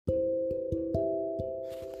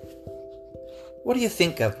What do you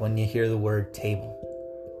think of when you hear the word table?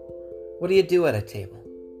 What do you do at a table?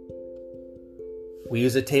 We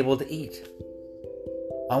use a table to eat.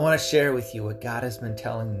 I want to share with you what God has been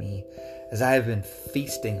telling me as I have been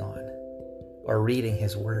feasting on or reading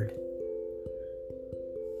His Word.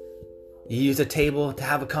 You use a table to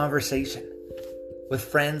have a conversation with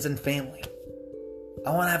friends and family.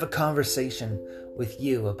 I want to have a conversation with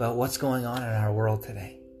you about what's going on in our world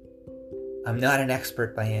today. I'm not an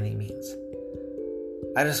expert by any means.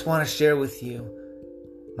 I just want to share with you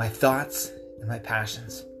my thoughts and my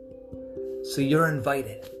passions. So you're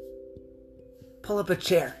invited. Pull up a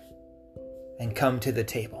chair and come to the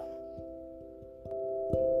table.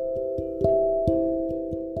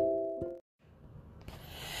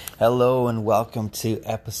 Hello and welcome to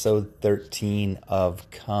episode 13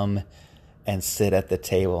 of Come and Sit at the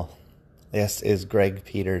Table. This is Greg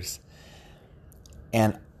Peters,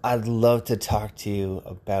 and I'd love to talk to you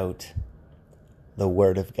about the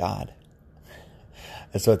Word of God.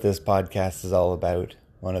 That's what this podcast is all about.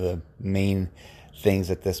 One of the main things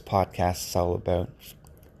that this podcast is all about.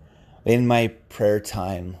 In my prayer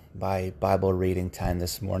time, my Bible reading time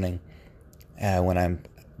this morning, when I'm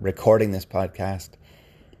recording this podcast,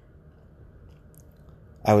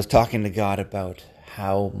 I was talking to God about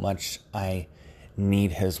how much I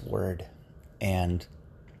need His Word. And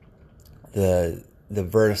the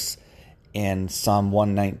verse in Psalm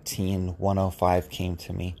 119, 105 came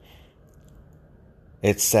to me.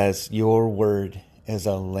 It says, "Your word is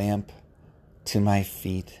a lamp to my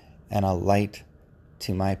feet and a light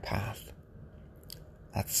to my path."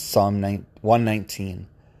 That's Psalm 119,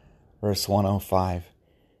 verse 105.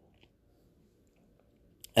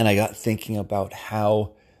 And I got thinking about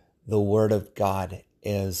how the Word of God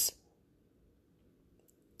is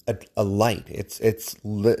a light. It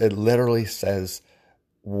literally says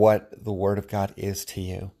what the Word of God is to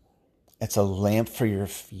you. It's a lamp for your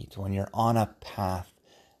feet when you're on a path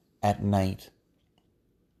at night.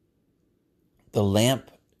 The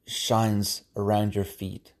lamp shines around your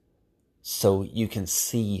feet so you can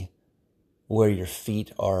see where your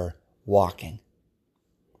feet are walking.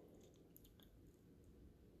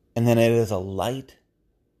 And then it is a light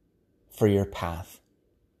for your path.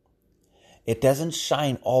 It doesn't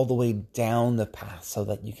shine all the way down the path so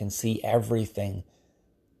that you can see everything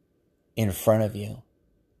in front of you.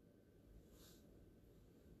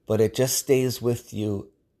 But it just stays with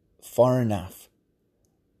you far enough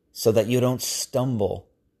so that you don't stumble.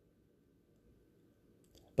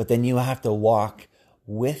 But then you have to walk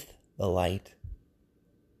with the light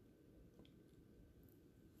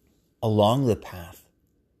along the path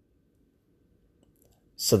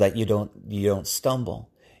so that you don't stumble.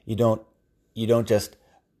 You don't just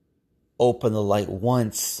open the light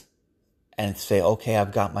once and say, "Okay,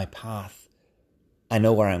 I've got my path. I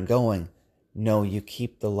know where I'm going." No, you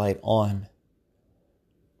keep the light on.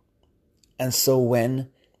 And so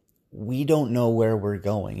when we don't know where we're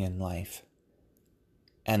going in life,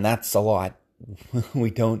 and that's a lot, we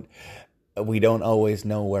don't always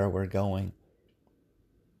know where we're going.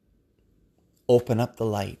 Open up the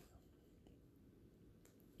light.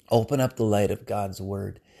 Open up the light of God's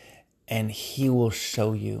Word, and He will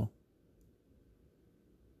show you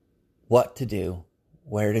what to do,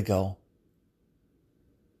 where to go.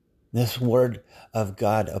 This Word of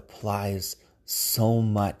God applies so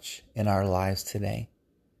much in our lives today.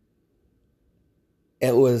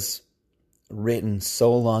 It was written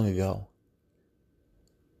so long ago,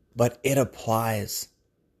 but it applies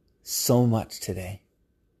so much today.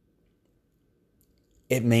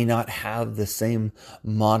 It may not have the same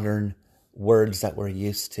modern words that we're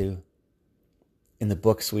used to in the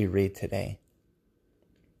books we read today,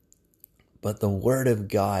 but the Word of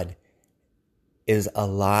God is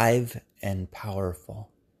alive and powerful.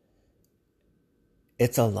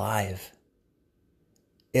 It's alive.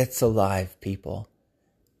 It's alive, people.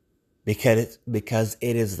 Because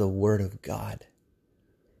it is the Word of God.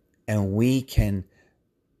 And we can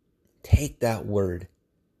take that Word,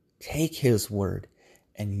 take His Word,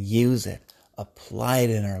 and use it, apply it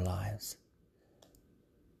in our lives,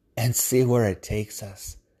 and see where it takes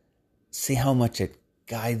us. See how much it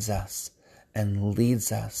guides us and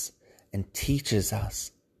leads us and teaches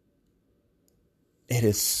us. It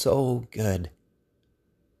is so good.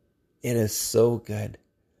 It is so good.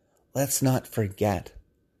 Let's not forget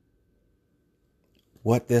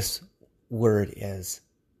what this Word is.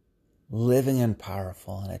 Living and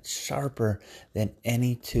powerful, and it's sharper than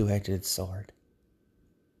any two-edged sword.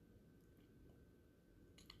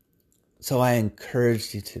 So I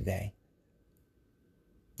encourage you today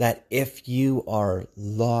that if you are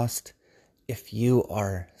lost, if you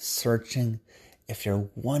are searching, if you're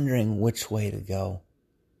wondering which way to go,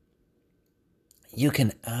 you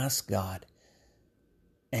can ask God,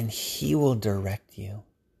 and He will direct you.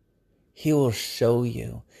 He will show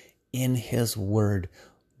you in His Word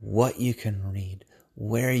what you can read,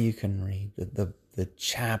 where you can read, the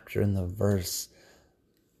chapter and the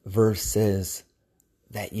verses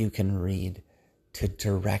that you can read to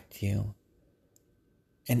direct you.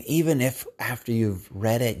 And even if after you've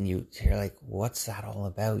read it and you're like, what's that all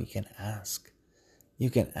about? You can ask. You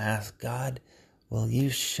can ask, God, will you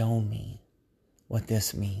show me what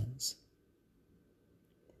this means?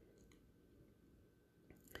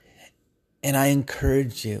 And I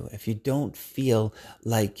encourage you, if you don't feel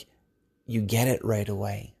like you get it right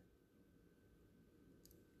away,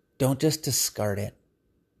 don't just discard it.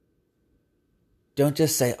 Don't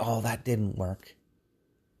just say, oh, that didn't work.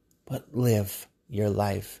 But live your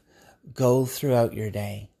life. Go throughout your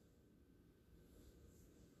day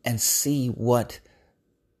and see what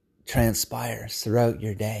transpires throughout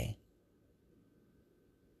your day.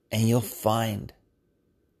 And you'll find,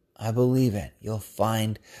 I believe it, you'll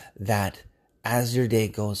find that as your day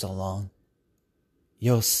goes along,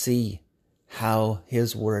 you'll see how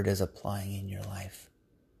His Word is applying in your life.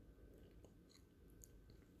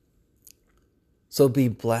 So be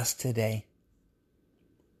blessed today.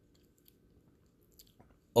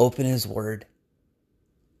 Open His Word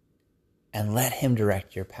and let Him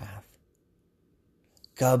direct your path.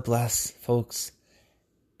 God bless, folks,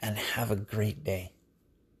 and have a great day.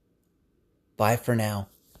 Bye for now,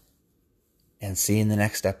 and see you in the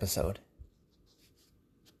next episode.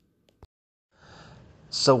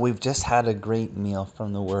 So we've just had a great meal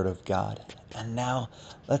from the Word of God, and now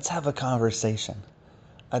let's have a conversation.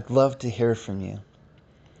 I'd love to hear from you.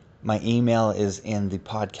 My email is in the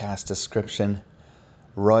podcast description,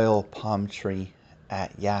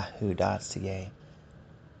 royalpalmtree@yahoo.ca.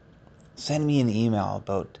 Send me an email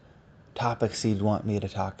about topics you'd want me to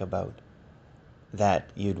talk about,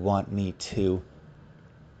 that you'd want me to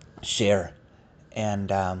share.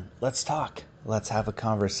 And let's talk. Let's have a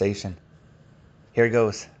conversation. Here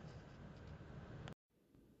goes.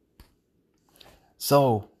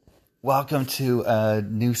 So, welcome to a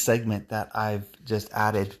new segment that I've just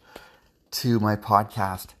added to my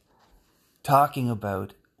podcast, talking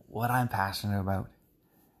about what I'm passionate about.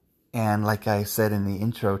 And like I said in the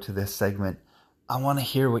intro to this segment, I want to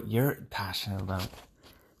hear what you're passionate about.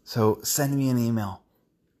 So send me an email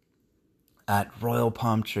at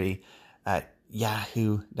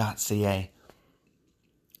royalpalmtree@yahoo.ca.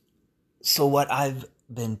 So what I've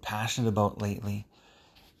been passionate about lately,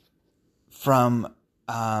 from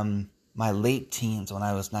my late teens, when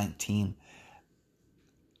I was 19,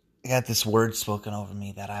 I got this word spoken over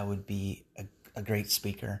me that I would be a great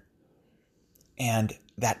speaker. And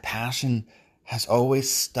that passion has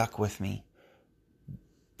always stuck with me.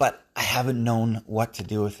 But I haven't known what to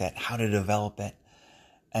do with it, how to develop it.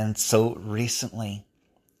 And so recently,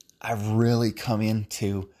 I've really come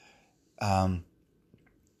into the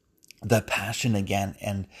passion again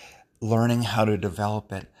and learning how to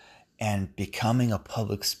develop it and becoming a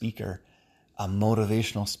public speaker, a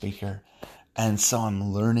motivational speaker. And so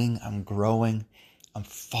I'm learning, I'm growing, I'm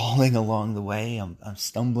falling along the way, I'm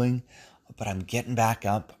stumbling, but I'm getting back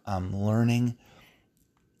up, I'm learning.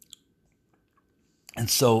 And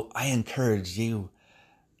so I encourage you,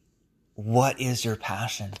 what is your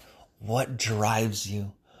passion? What drives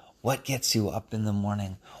you? What gets you up in the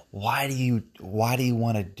morning? Why do you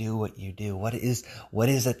want to do what you do? What is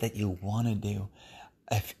it that you want to do?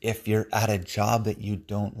 If you're at a job that you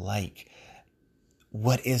don't like,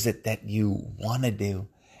 what is it that you want to do?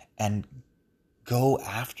 And go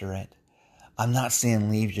after it. I'm not saying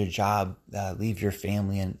leave your job, leave your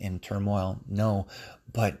family in turmoil. No,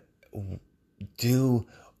 but do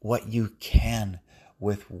what you can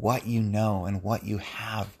with what you know and what you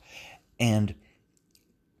have, and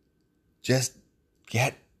just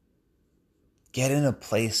get in a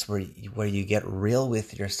place where you get real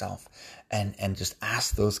with yourself and just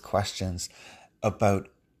ask those questions about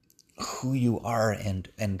who you are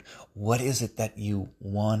and what is it that you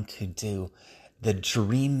want to do. The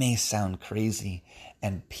dream may sound crazy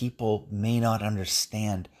and people may not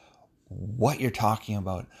understand what you're talking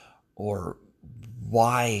about or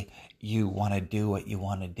why you want to do what you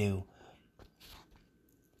want to do.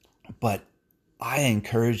 But I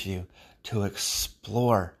encourage you to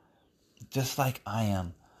explore, just like I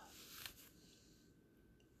am,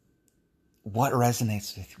 what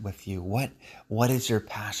resonates with you. What is your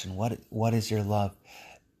passion? What is your love?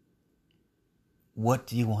 What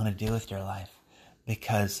do you want to do with your life?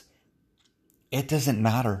 Because it doesn't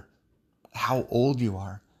matter how old you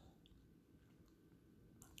are.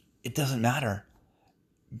 It doesn't matter.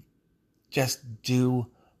 Just do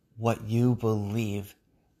what you believe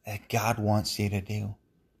that God wants you to do.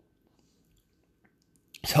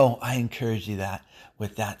 So I encourage you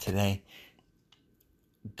with that today.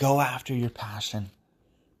 Go after your passion,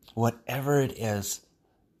 whatever it is.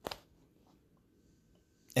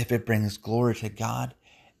 If it brings glory to God,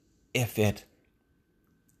 if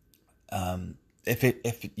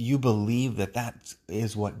you believe that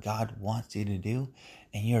is what God wants you to do,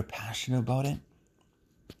 and you're passionate about it,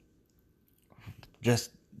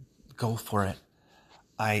 just go for it.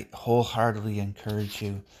 I wholeheartedly encourage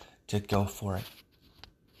you to go for it.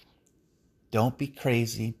 Don't be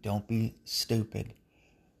crazy. Don't be stupid.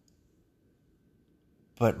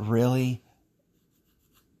 But really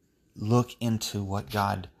look into what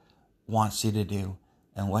God wants you to do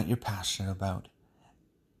and what you're passionate about.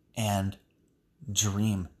 And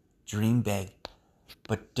dream. Dream big.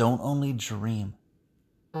 But don't only dream.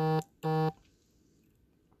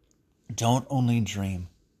 Don't only dream.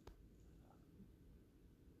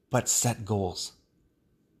 But set goals.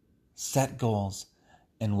 Set goals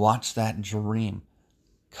and watch that dream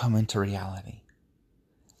come into reality.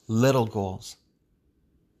 Little goals.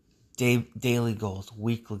 Daily goals,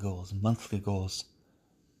 weekly goals, monthly goals,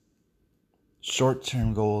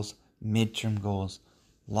 short-term goals, mid-term goals,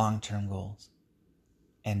 long-term goals.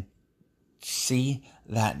 And see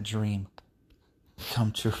that dream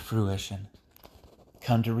come to fruition,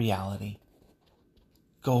 come to reality.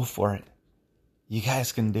 Go for it. You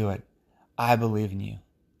guys can do it. I believe in you.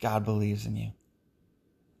 God believes in you.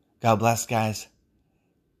 God bless, guys.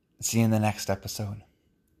 See you in the next episode.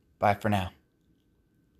 Bye for now.